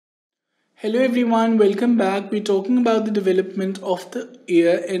Hello everyone, welcome back. We're talking about the development of the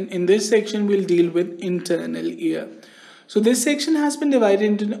ear, and in this section we'll deal with internal ear. So this section has been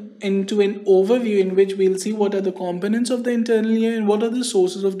divided into an overview in which we'll see what are the components of the internal ear and what are the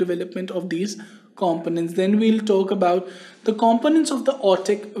sources of development of these components. Then we'll talk about the components of the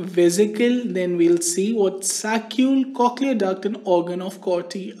otic vesicle. Then we'll see what saccule, cochlear duct and organ of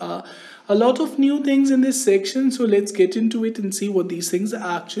Corti are. A lot of new things in this section, so let's get into it and see what these things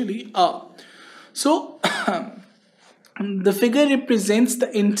actually are. So the figure represents the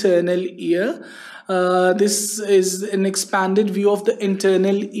internal ear. This is an expanded view of the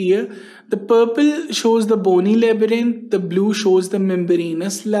internal ear. The purple shows the bony labyrinth, the blue shows the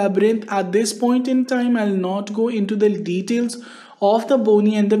membranous labyrinth. At this point in time, I'll not go into the details of the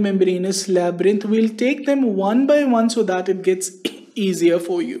bony and the membranous labyrinth. We'll take them one by one so that it gets easier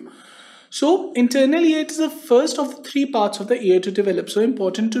for you. So internal ear is the first of the three parts of the ear to develop. So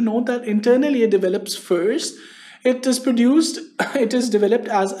important to note that internal ear develops first. It is developed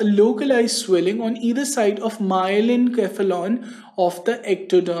as a localized swelling on either side of myelin cephalon of the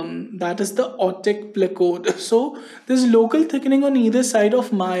ectoderm. That is the otic placode. So there's local thickening on either side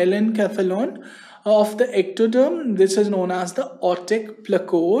of myelin cephalon of the ectoderm. This is known as the otic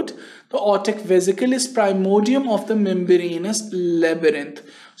placode. The otic vesicle is primordium of the membranous labyrinth.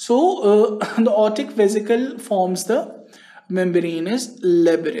 So the otic vesicle forms the membranous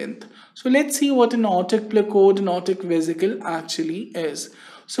labyrinth. So let's see what an otic placode and otic vesicle actually is.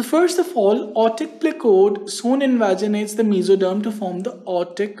 So first of all, otic placode soon invaginates the mesoderm to form the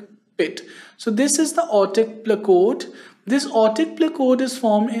otic pit. So this is the otic placode. This otic placode is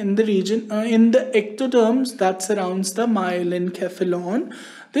formed in the region, in the ectoderms that surrounds the myelin cephalon.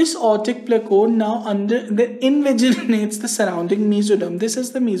 This otic placode now invaginates the surrounding mesoderm. This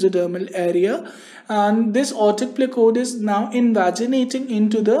is the mesodermal area, and this otic placode is now invaginating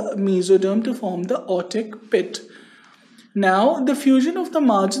into the mesoderm to form the otic pit. Now the fusion of the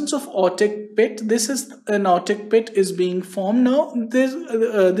margins of otic pit, this is an otic pit is being formed. Now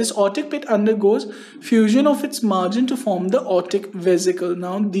this otic pit undergoes fusion of its margin to form the otic vesicle.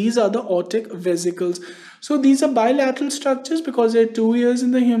 Now these are the otic vesicles. So these are bilateral structures because there are two ears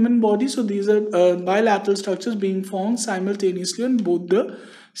in the human body. So these are bilateral structures being formed simultaneously on both the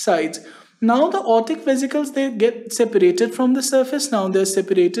sides. Now the otic vesicles, they get separated from the surface. Now they're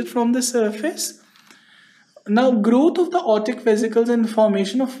separated from the surface. Now growth of the otic vesicles and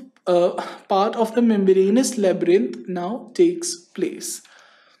formation of part of the membranous labyrinth now takes place.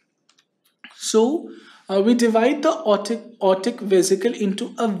 So we divide the otic vesicle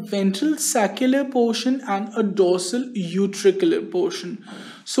into a ventral saccular portion and a dorsal utricular portion.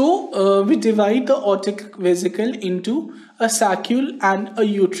 So we divide the otic vesicle into a saccule and a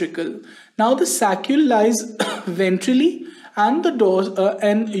utricle. Now the saccule lies ventrally and the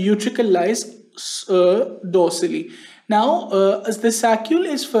utricle lies dorsally. Now as the saccule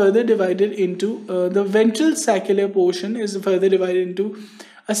is further divided into the ventral saccular portion is further divided into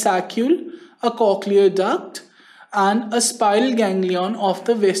a saccule, a cochlear duct and a spiral ganglion of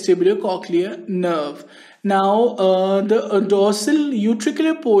the vestibulocochlear nerve. Now the dorsal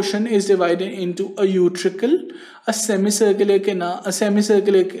utricular portion is divided into a utricle, a semicircular canal, a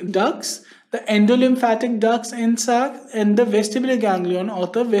semicircular ducts, the endolymphatic ducts and sac, and the vestibular ganglion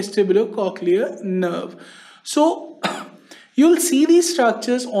of the vestibulocochlear nerve. So you'll see these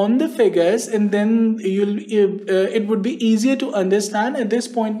structures on the figures, and then it would be easier to understand at this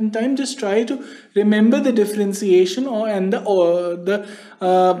point in time. Just try to remember the differentiation and the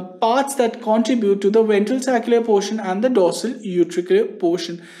parts that contribute to the ventral saccular portion and the dorsal utricular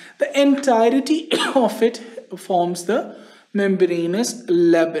portion. The entirety of it forms the membranous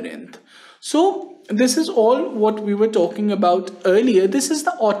labyrinth. So this is all what we were talking about earlier. This is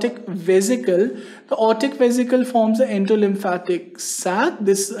the otic vesicle. The otic vesicle forms the endolymphatic sac.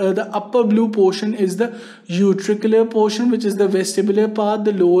 The upper blue portion is the utricular portion, which is the vestibular part.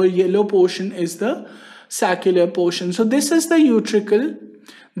 The lower yellow portion is the saccular portion. So this is the utricle.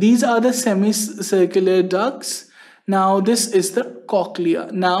 These are the semicircular ducts. Now this is the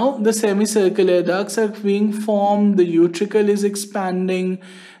cochlea. Now the semicircular ducts are being formed. The utricle is expanding.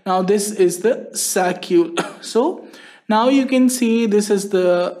 Now this is the saccule. So now you can see this is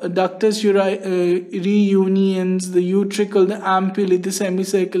the ductus reunions, the utricle, the ampullae, the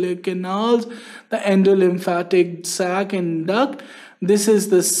semicircular canals, the endolymphatic sac and duct. This is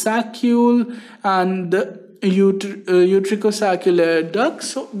the saccule and the utricosaccular duct.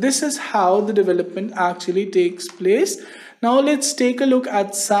 So this is how the development actually takes place. Now let's take a look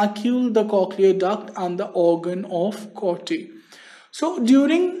at saccule, the cochlear duct and the organ of Corti. So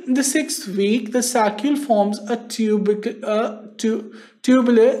during the 6th week, the saccule forms a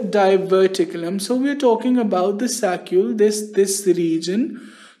tubular diverticulum. So we're talking about the saccule, this region.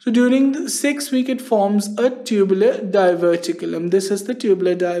 So during the 6th week, it forms a tubular diverticulum. This is the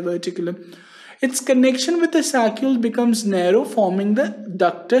tubular diverticulum. Its connection with the saccule becomes narrow, forming the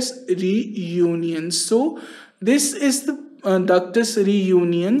ductus reunions. So this is the ductus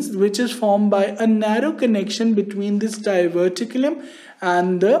reunions, which is formed by a narrow connection between this diverticulum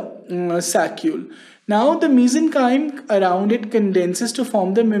and the saccule. Now the mesenchyme around it condenses to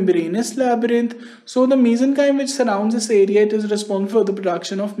form the membranous labyrinth. So the mesenchyme which surrounds this area, it is responsible for the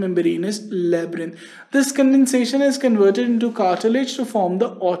production of membranous labyrinth. This condensation is converted into cartilage to form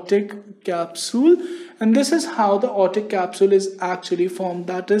the otic capsule, and this is how the otic capsule is actually formed.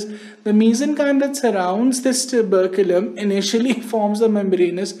 That is, the mesenchyme that surrounds this tuberculum initially forms the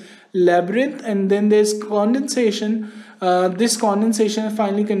membranous labyrinth, and then there's condensation. This condensation is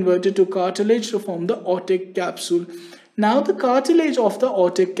finally converted to cartilage to form the otic capsule. Now the cartilage of the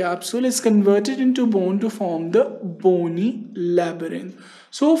otic capsule is converted into bone to form the bony labyrinth.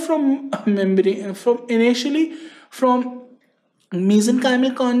 So from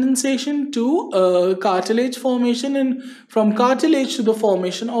mesenchymal condensation to cartilage formation, and from cartilage to the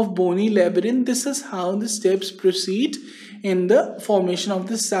formation of bony labyrinth, this is how the steps proceed in the formation of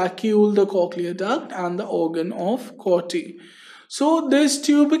the saccule, the cochlear duct, and the organ of Corti. So this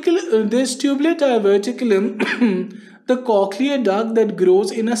tubular diverticulum, the cochlear duct that grows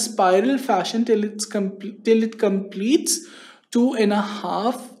in a spiral fashion till it completes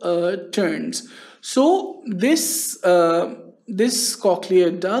 2.5 turns. So this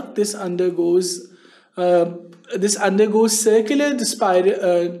cochlear duct, this undergoes circular,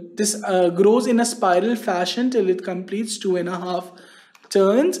 grows in a spiral fashion till it completes 2.5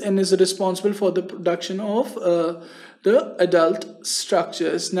 turns and is responsible for the production of the adult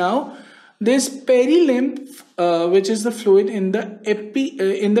structures. Now there's perilymph, which is the fluid in the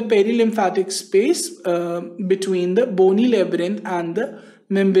perilymphatic space between the bony labyrinth and the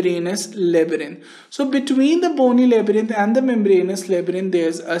membranous labyrinth. So between the bony labyrinth and the membranous labyrinth,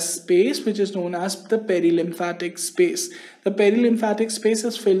 there's a space which is known as the perilymphatic space. The perilymphatic space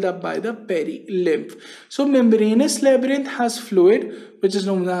is filled up by the perilymph. So membranous labyrinth has fluid which is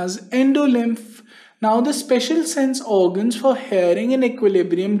known as endolymph. Now the special sense organs for hearing and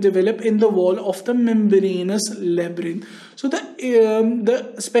equilibrium develop in the wall of the membranous labyrinth. So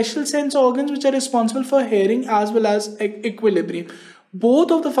the special sense organs which are responsible for hearing as well as equilibrium,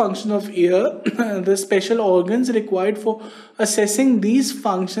 both of the function of ear, the special organs required for assessing these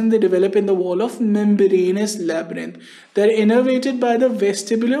functions, they develop in the wall of membranous labyrinth. They are innervated by the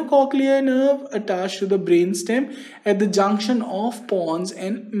vestibulocochlear nerve attached to the brainstem at the junction of pons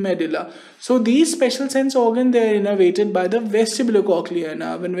and medulla. So these special sense organs, they are innervated by the vestibulocochlear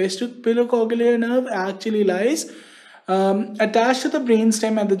nerve, and vestibulocochlear nerve actually lies attached to the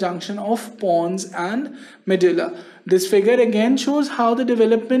brainstem at the junction of pons and medulla. This figure again shows how the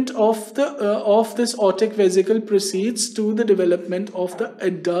development of this otic vesicle proceeds to the development of the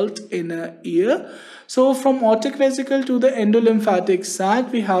adult inner ear. So from otic vesicle to the endolymphatic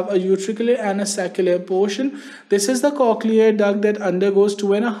sac, we have a utricular and a saccular portion. This is the cochlear duct that undergoes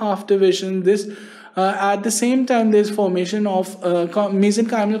 2.5 divisions. At the same time, there is formation of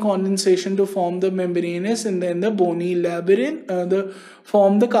mesenchymal condensation to form the membranous and then the bony labyrinth,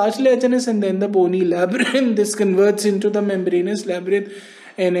 form the cartilaginous and then the bony labyrinth. This converts into the membranous labyrinth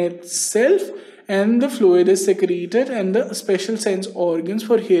in itself, and the fluid is secreted, and the special sense organs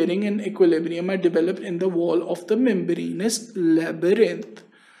for hearing and equilibrium are developed in the wall of the membranous labyrinth.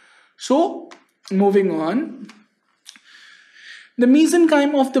 So, moving on. The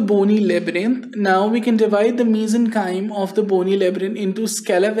mesenchyme of the bony labyrinth. Now we can divide the mesenchyme of the bony labyrinth into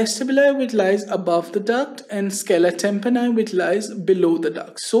scala vestibuli, which lies above the duct, and scala tympani, which lies below the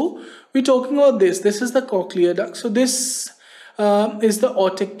duct. So we're talking about this. This is the cochlear duct. So this is the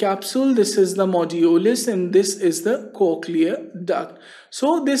otic capsule, this is the modulus, and this is the cochlear duct.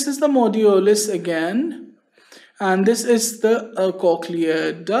 So this is the modulus again, and this is the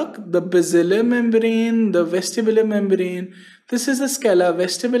cochlear duct, the basilar membrane, the vestibular membrane. This is the scala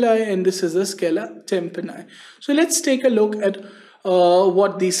vestibuli, and this is the scala tympani. So let's take a look at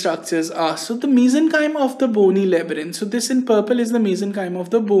what these structures are. So the mesenchyme of the bony labyrinth. So this in purple is the mesenchyme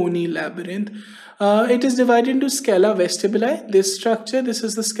of the bony labyrinth. It is divided into scala vestibuli. This structure, this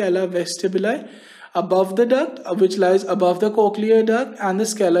is the scala vestibuli above the duct, which lies above the cochlear duct, and the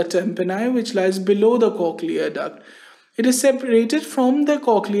scala tympani, which lies below the cochlear duct. It is separated from the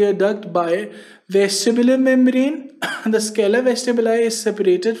cochlear duct by vestibular membrane. The scala vestibuli is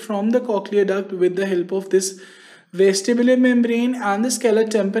separated from the cochlear duct with the help of this vestibular membrane and the scala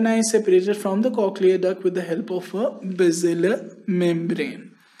tympani is separated from the cochlear duct with the help of a basilar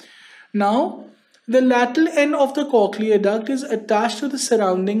membrane. Now, the lateral end of the cochlear duct is attached to the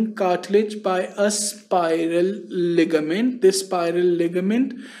surrounding cartilage by a spiral ligament. This spiral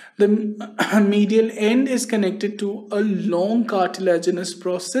ligament, the medial end, is connected to a long cartilaginous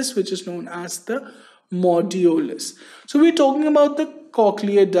process which is known as the modulus. So we're talking about the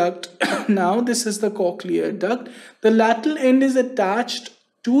cochlear duct. Now this is the cochlear duct. The lateral end is attached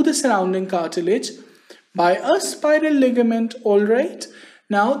to the surrounding cartilage by a spiral ligament, alright.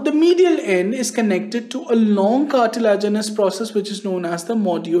 Now the medial end is connected to a long cartilaginous process which is known as the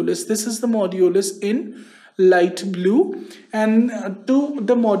modulus. This is the modulus in light blue, and to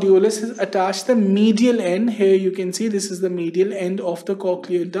the modulus is attached the medial end. Here you can see this is the medial end of the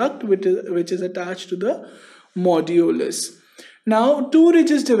cochlear duct which is attached to the modulus. Now two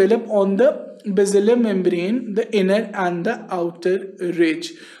ridges develop on the basilar membrane, the inner and the outer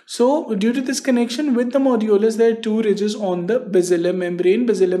ridge. So due to this connection with the modulus, there are two ridges on the basilar membrane.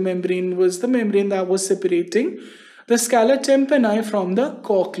 Basilar membrane was the membrane that was separating the scala tympani from the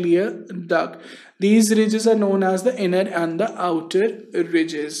cochlear duct. These ridges are known as the inner and the outer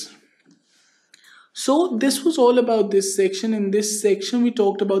ridges. So this was all about this section. In this section we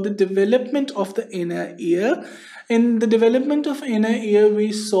talked about the development of the inner ear. In the development of inner ear,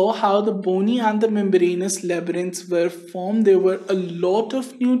 we saw how the bony and the membranous labyrinths were formed. There were a lot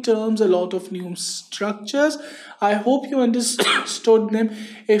of new terms, a lot of new structures. I hope you understood them.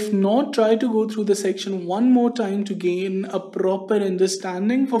 If not, try to go through the section one more time to gain a proper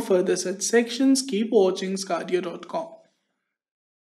understanding. For further such sections, keep watching sqadia.com.